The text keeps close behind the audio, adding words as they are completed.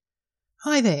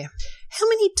Hi there. How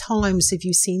many times have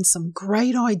you seen some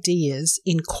great ideas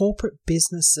in corporate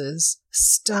businesses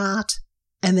start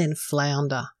and then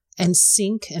flounder and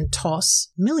sink and toss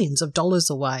millions of dollars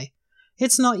away?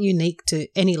 It's not unique to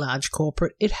any large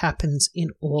corporate. It happens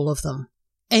in all of them.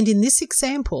 And in this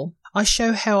example, I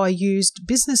show how I used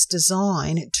business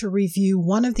design to review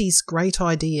one of these great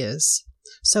ideas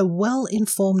so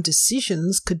well-informed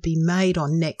decisions could be made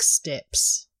on next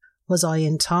steps. Was I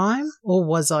in time or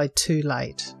was I too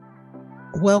late?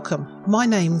 Welcome, my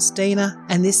name's Dina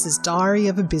and this is Diary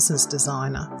of a Business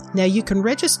Designer. Now you can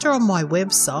register on my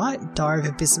website,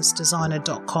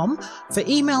 diaryofabusinessdesigner.com, for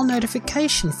email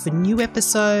notification for new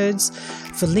episodes,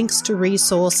 for links to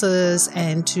resources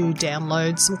and to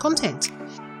download some content.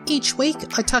 Each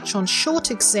week I touch on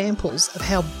short examples of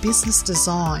how business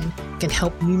design can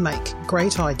help you make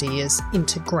great ideas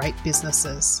into great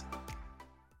businesses.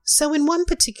 So in one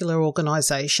particular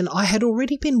organisation, I had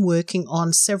already been working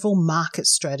on several market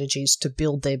strategies to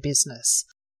build their business.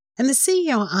 And the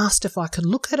CEO asked if I could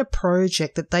look at a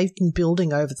project that they've been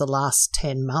building over the last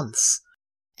 10 months.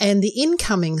 And the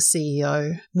incoming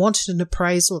CEO wanted an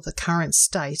appraisal of the current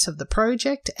state of the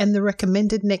project and the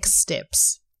recommended next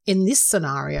steps. In this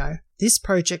scenario, this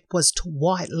project was to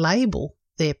white label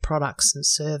their products and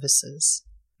services.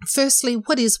 Firstly,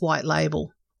 what is white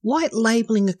label? White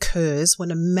labelling occurs when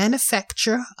a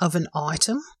manufacturer of an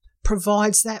item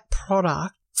provides that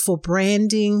product for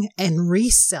branding and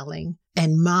reselling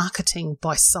and marketing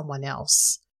by someone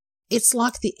else. It's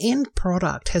like the end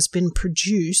product has been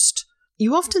produced.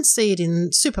 You often see it in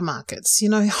supermarkets,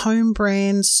 home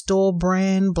brand, store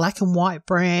brand, black and white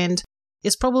brand.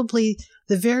 It's probably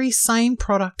the very same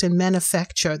product and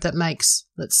manufacturer that makes,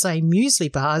 let's say,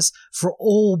 muesli bars for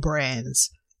all brands.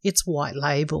 It's white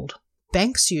labelled.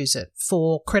 Banks use it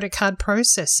for credit card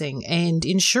processing and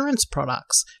insurance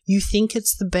products. You think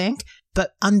it's the bank,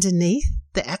 but underneath,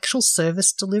 the actual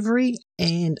service delivery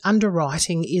and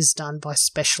underwriting is done by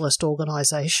specialist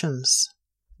organisations.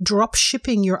 Drop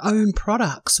shipping your own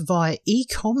products via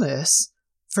e-commerce,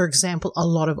 for example, a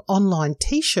lot of online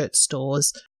t-shirt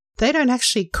stores, they don't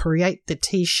actually create the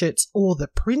t-shirts or the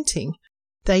printing.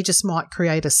 They just might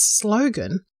create a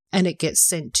slogan and it gets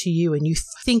sent to you and you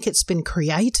think it's been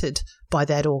created by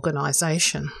that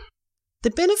organisation. The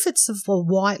benefits of a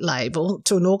white label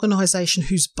to an organisation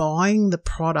who's buying the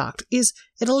product is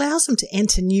it allows them to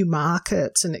enter new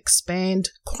markets and expand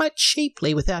quite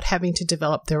cheaply without having to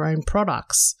develop their own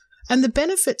products. And the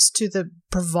benefits to the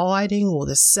providing or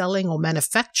the selling or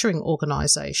manufacturing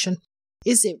organisation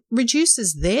is it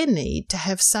reduces their need to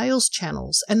have sales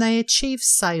channels and they achieve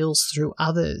sales through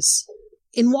others.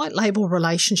 In white label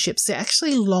relationships, they're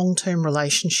actually long-term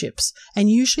relationships and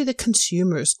usually the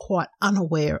consumer is quite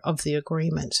unaware of the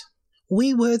agreement.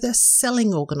 We were the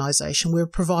selling organisation. We were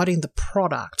providing the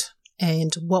product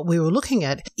and what we were looking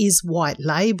at is white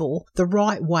label, the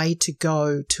right way to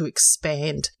go to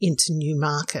expand into new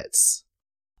markets.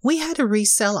 We had a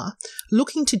reseller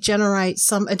looking to generate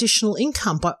some additional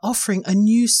income by offering a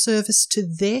new service to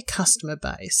their customer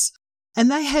base. And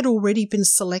they had already been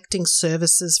selecting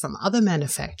services from other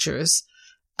manufacturers,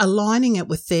 aligning it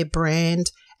with their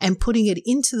brand and putting it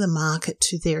into the market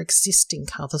to their existing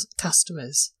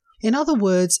customers. In other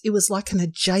words, it was like an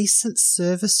adjacent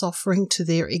service offering to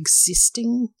their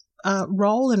existing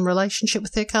role and relationship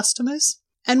with their customers.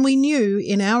 And we knew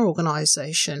in our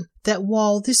organisation that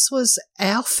while this was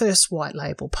our first white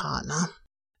label partner,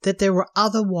 that there were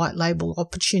other white label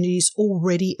opportunities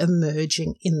already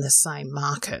emerging in the same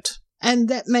market. And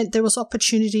that meant there was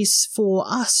opportunities for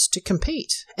us to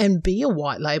compete and be a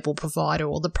white label provider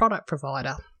or the product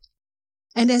provider.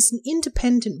 And as an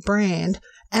independent brand,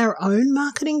 our own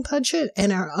marketing budget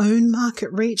and our own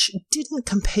market reach didn't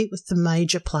compete with the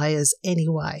major players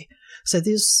anyway. So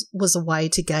this was a way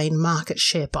to gain market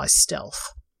share by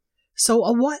stealth. So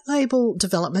a white label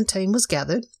development team was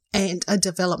gathered and a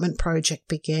development project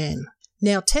began.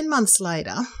 Now, 10 months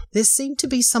later, there seemed to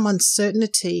be some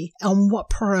uncertainty on what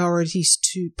priorities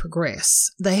to progress.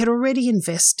 They had already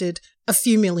invested a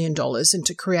few $1 million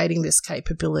into creating this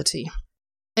capability.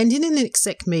 And in an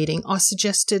exec meeting, I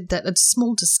suggested that a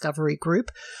small discovery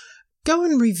group go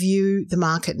and review the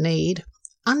market need,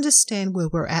 understand where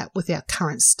we're at with our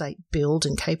current state build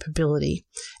and capability,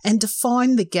 and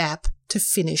define the gap to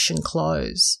finish and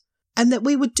close. And that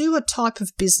we would do a type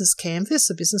of business canvas,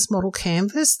 a business model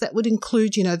canvas that would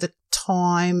include, the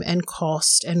time and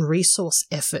cost and resource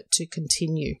effort to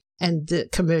continue and the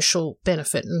commercial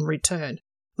benefit and return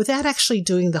without actually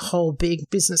doing the whole big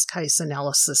business case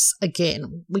analysis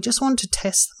again. We just wanted to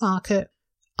test the market,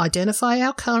 identify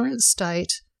our current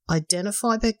state,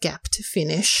 identify the gap to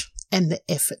finish, and the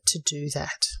effort to do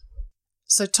that.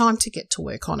 So time to get to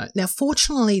work on it. Now,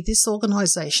 fortunately, this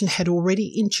organisation had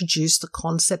already introduced the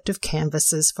concept of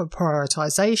canvases for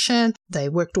prioritisation. They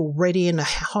worked already in a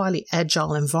highly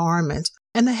agile environment,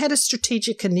 and they had a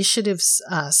strategic initiatives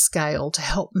scale to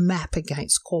help map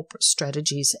against corporate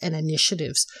strategies and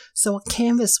initiatives. So a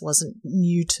canvas wasn't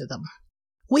new to them.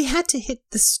 We had to hit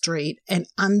the street and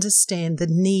understand the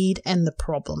need and the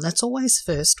problem. That's always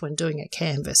first when doing a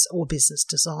canvas or business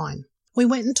design. We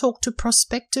went and talked to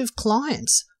prospective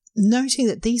clients, noting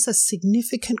that these are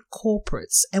significant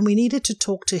corporates, and we needed to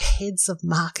talk to heads of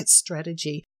market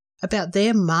strategy about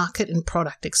their market and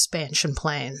product expansion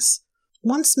plans.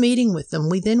 Once meeting with them,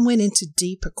 we then went into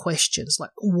deeper questions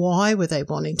like why were they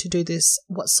wanting to do this?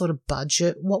 What sort of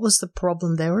budget? What was the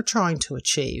problem they were trying to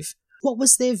achieve? What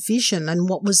was their vision and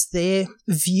what was their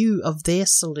view of their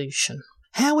solution?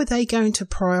 How are they going to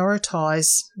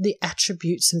prioritise the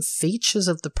attributes and features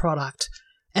of the product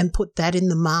and put that in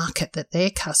the market that their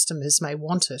customers may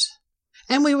want it?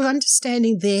 And we were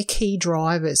understanding their key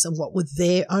drivers and what were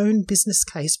their own business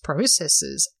case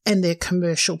processes and their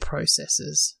commercial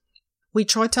processes. We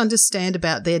tried to understand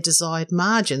about their desired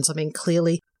margins. I mean,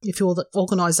 clearly, if you're the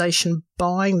organisation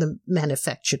buying the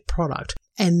manufactured product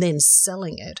and then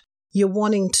selling it, you're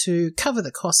wanting to cover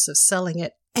the costs of selling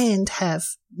it and have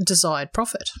desired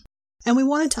profit. And we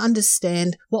wanted to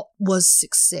understand what was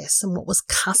success and what was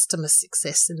customer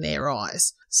success in their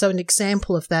eyes. So an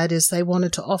example of that is they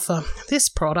wanted to offer this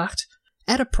product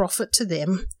at a profit to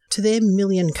them, to their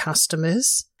million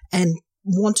customers, and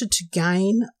wanted to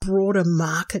gain broader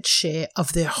market share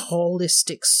of their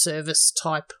holistic service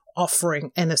type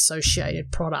offering and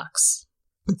associated products.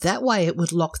 That way it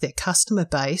would lock their customer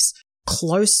base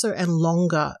closer and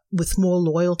longer with more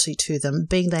loyalty to them,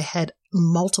 being they had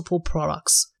multiple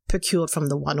products procured from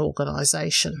the one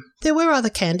organisation. There were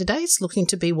other candidates looking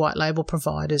to be white label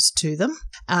providers to them.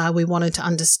 We wanted to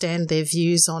understand their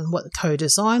views on what the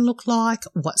co-design looked like,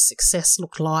 what success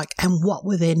looked like, and what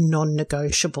were their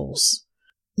non-negotiables.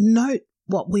 Note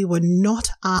what we were not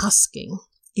asking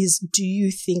is, do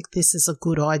you think this is a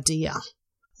good idea?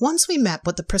 Once we mapped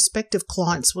what the prospective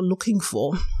clients were looking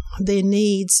for, their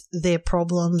needs, their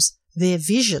problems, their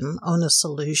vision on a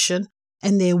solution,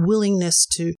 and their willingness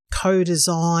to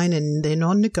co-design and their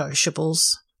non-negotiables,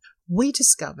 we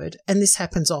discovered, and this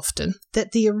happens often,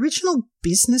 that the original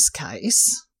business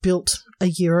case built a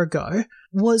year ago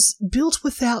was built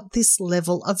without this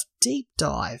level of deep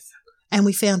dive. And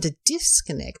we found a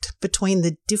disconnect between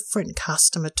the different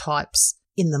customer types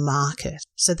in the market.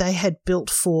 So they had built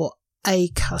for a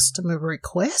customer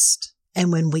request,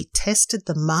 and when we tested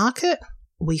the market,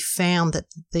 we found that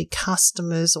the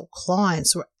customers or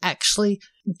clients were actually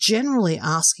generally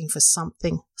asking for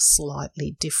something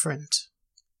slightly different.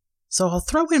 So I'll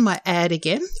throw in my ad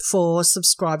again for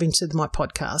subscribing to my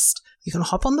podcast. You can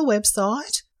hop on the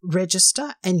website,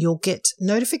 register, and you'll get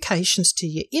notifications to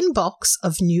your inbox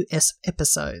of new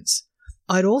episodes.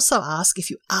 I'd also ask, if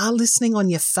you are listening on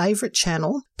your favourite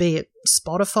channel, be it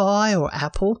Spotify or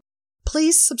Apple,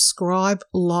 please subscribe,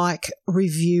 like,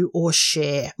 review, or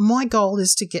share. My goal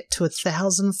is to get to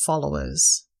 1,000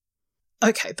 followers.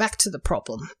 Okay, back to the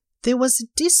problem. There was a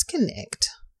disconnect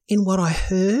in what I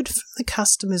heard from the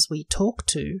customers we talked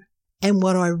to and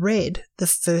what I read the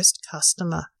first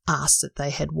customer asked that they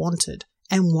had wanted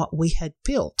and what we had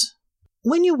built.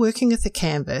 When you're working with a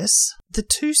canvas, the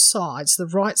two sides, the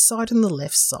right side and the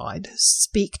left side,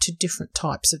 speak to different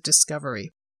types of discovery.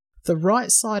 The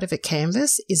right side of a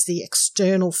canvas is the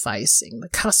external facing, the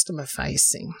customer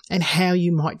facing, and how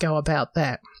you might go about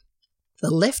that.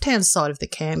 The left-hand side of the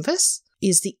canvas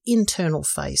is the internal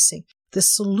facing, the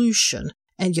solution,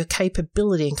 and your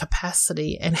capability and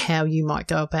capacity and how you might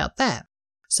go about that.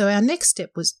 So our next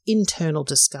step was internal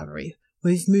discovery.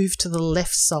 We've moved to the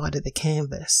left side of the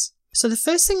canvas. So the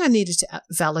first thing I needed to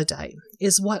validate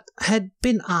is what had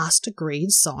been asked, agreed,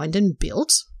 signed, and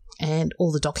built, and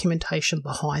all the documentation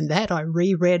behind that. I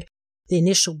reread the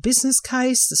initial business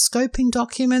case, the scoping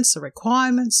documents, the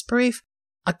requirements brief.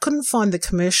 I couldn't find the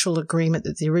commercial agreement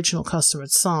that the original customer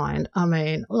had signed. I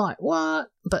mean, like what?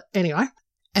 But anyway.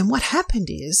 And what happened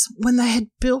is, when they had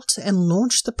built and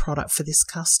launched the product for this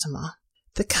customer,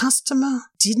 the customer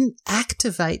didn't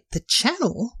activate the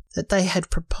channel that they had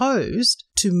proposed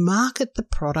to market the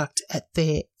product at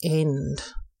their end.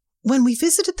 When we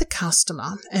visited the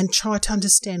customer and tried to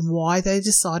understand why they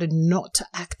decided not to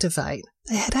activate,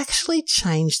 they had actually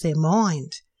changed their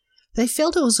mind. They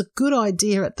felt it was a good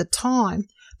idea at the time,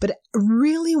 but it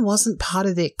really wasn't part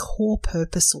of their core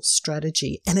purpose or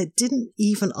strategy, and it didn't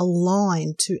even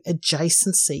align to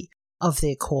adjacency of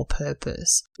their core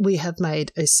purpose. We have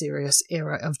made a serious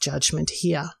error of judgment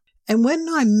here. And when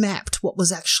I mapped what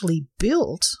was actually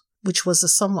built, which was a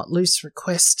somewhat loose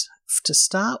request to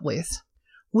start with,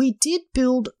 we did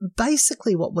build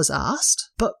basically what was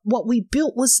asked, but what we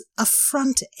built was a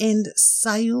front-end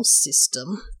sales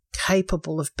system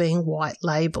capable of being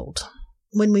white-labelled.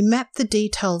 When we mapped the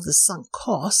detail of the sunk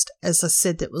cost, as I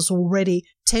said, that was already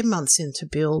 10 months into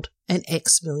build and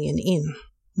X million in.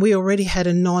 We already had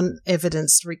a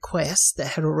non-evidenced request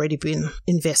that had already been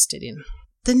invested in.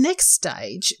 The next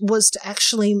stage was to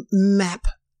actually map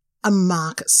a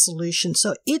market solution.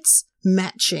 So it's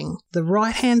matching the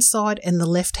right-hand side and the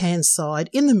left-hand side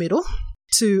in the middle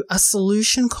to a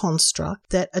solution construct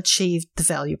that achieved the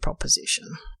value proposition.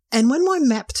 And when I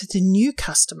mapped the new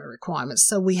customer requirements,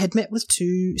 so we had met with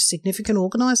 2 significant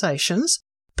organisations,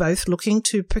 both looking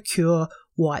to procure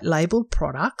white-labelled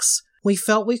products. We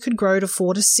felt we could grow to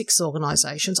 4 to 6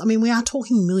 organisations. I mean, we are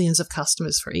talking millions of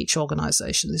customers for each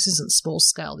organisation. This isn't small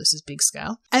scale, this is big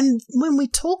scale. And when we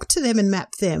talked to them and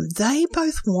mapped them, they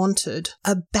both wanted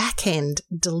a back-end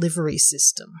delivery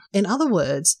system. In other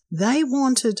words, they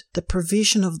wanted the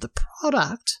provision of the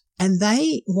product and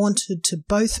they wanted to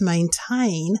both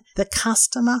maintain the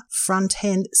customer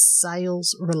front-end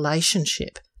sales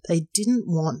relationship. They didn't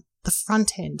want the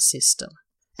front-end system.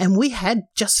 And we had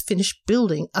just finished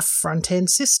building a front-end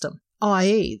system,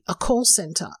 i.e. a call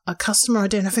center, a customer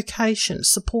identification,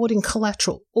 supporting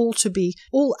collateral, all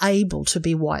able to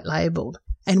be white-labelled.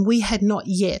 And we had not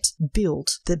yet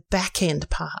built the back-end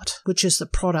part, which is the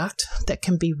product that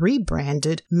can be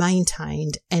rebranded,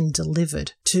 maintained, and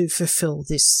delivered to fulfill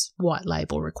this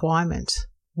white-label requirement.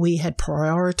 We had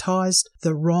prioritised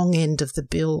the wrong end of the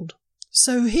build.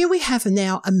 So here we have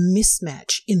now a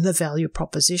mismatch in the value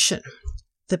proposition.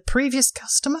 The previous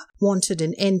customer wanted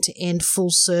an end-to-end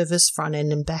full-service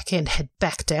front-end and back-end, had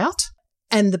backed out,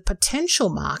 and the potential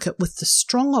market with the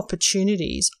strong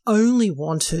opportunities only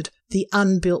wanted the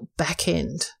unbuilt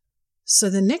back-end. So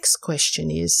the next question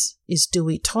is do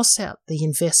we toss out the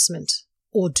investment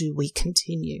or do we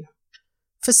continue?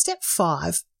 For step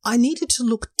 5, I needed to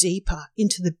look deeper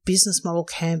into the business model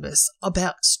canvas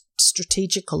about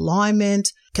strategic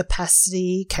alignment,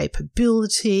 capacity,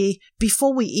 capability,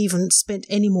 before we even spent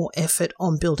any more effort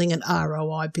on building an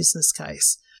ROI business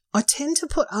case. I tend to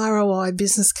put ROI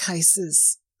business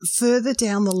cases further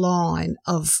down the line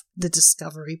of the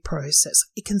discovery process.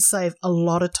 It can save a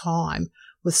lot of time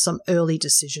with some early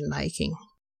decision making.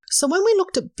 So when we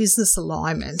looked at business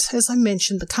alignment, as I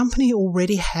mentioned, the company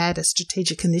already had a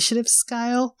strategic initiative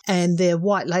scale and their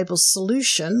white label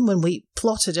solution, when we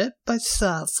plotted it, both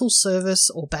full service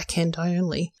or back end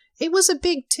only, it was a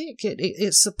big tick.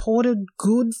 It supported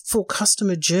good full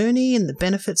customer journey and the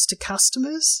benefits to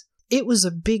customers. It was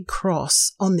a big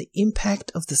cross on the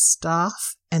impact of the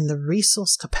staff and the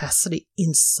resource capacity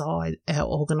inside our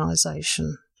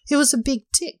organisation. It was a big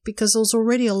tick because it was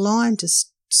already aligned to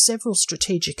several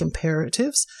strategic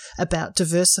imperatives about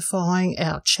diversifying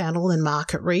our channel and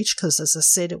market reach because, as I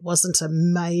said, it wasn't a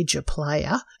major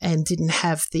player and didn't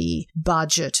have the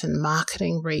budget and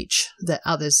marketing reach that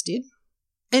others did.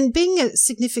 And being a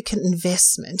significant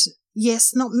investment,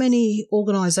 yes, not many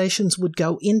organisations would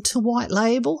go into white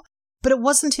label, but it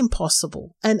wasn't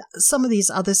impossible. And some of these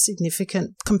other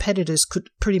significant competitors could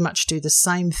pretty much do the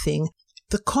same thing.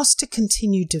 The cost to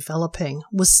continue developing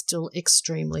was still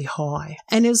extremely high,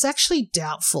 and it was actually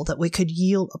doubtful that we could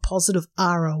yield a positive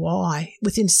ROI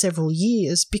within several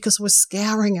years because we're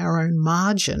scouring our own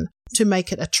margin to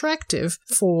make it attractive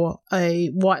for a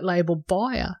white label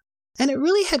buyer. And it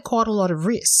really had quite a lot of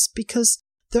risks because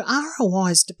the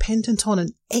ROI is dependent on an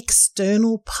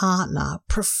external partner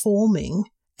performing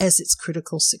as its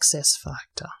critical success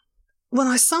factor. When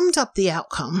I summed up the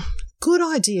outcome, good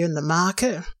idea in the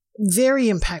market, very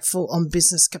impactful on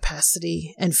business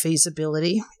capacity and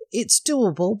feasibility. It's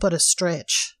doable, but a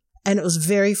stretch. And it was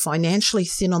very financially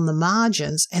thin on the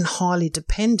margins and highly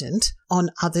dependent on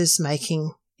others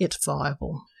making it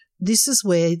viable. This is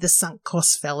where the sunk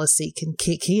cost fallacy can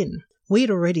kick in. We'd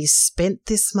already spent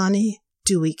this money.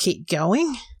 Do we keep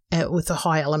going with a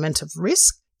high element of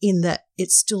risk in that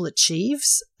it still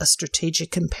achieves a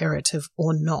strategic imperative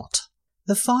or not?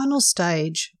 The final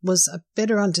stage was a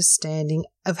better understanding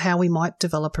of how we might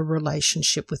develop a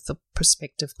relationship with the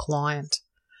prospective client,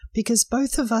 because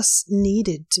both of us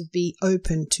needed to be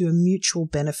open to a mutual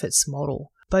benefits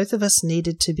model. Both of us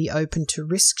needed to be open to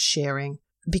risk sharing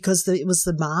because it was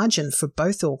the margin for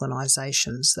both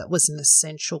organisations that was an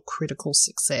essential critical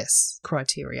success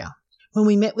criteria. When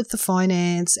we met with the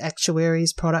finance,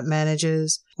 actuaries, product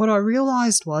managers, what I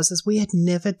realised was we had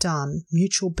never done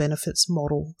mutual benefits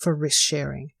model for risk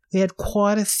sharing. We had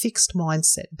quite a fixed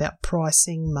mindset about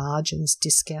pricing, margins,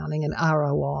 discounting and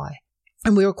ROI.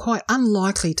 And we were quite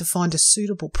unlikely to find a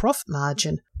suitable profit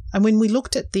margin. And when we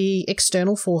looked at the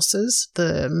external forces,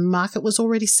 the market was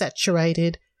already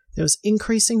saturated, there was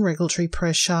increasing regulatory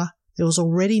pressure, there was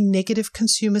already negative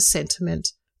consumer sentiment,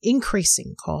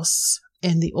 increasing costs,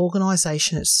 and the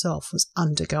organisation itself was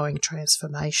undergoing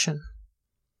transformation.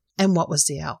 And what was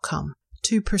the outcome?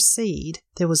 To proceed,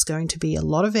 there was going to be a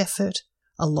lot of effort,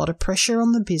 a lot of pressure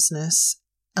on the business,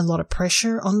 a lot of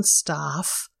pressure on the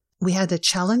staff. We had the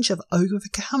challenge of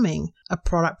overcoming a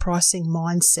product pricing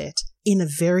mindset in a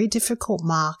very difficult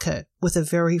market with a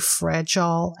very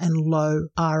fragile and low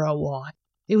ROI.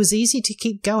 It was easy to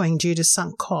keep going due to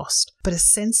sunk cost, but a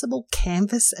sensible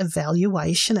canvas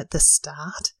evaluation at the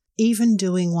start, even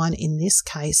doing one in this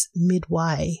case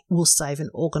midway, will save an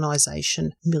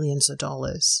organisation millions of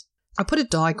dollars. I put a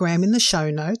diagram in the show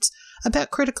notes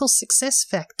about critical success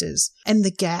factors and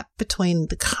the gap between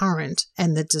the current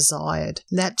and the desired.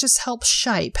 That just helps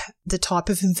shape the type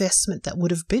of investment that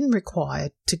would have been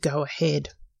required to go ahead.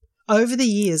 Over the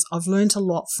years, I've learned a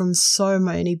lot from so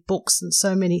many books and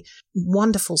so many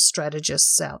wonderful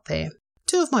strategists out there.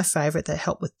 Two of my favourite that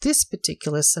helped with this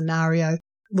particular scenario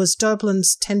was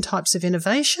Doblin's 10 Types of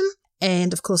Innovation,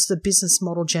 and of course the Business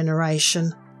Model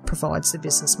Generation provides the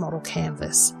business model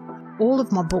canvas. All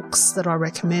of my books that I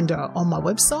recommend are on my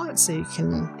website, so you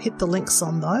can hit the links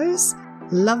on those.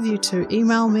 Love you to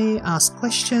email me, ask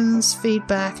questions,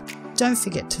 feedback. Don't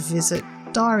forget to visit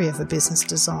Diary of a Business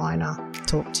Designer.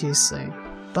 Talk to you soon.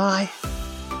 Bye.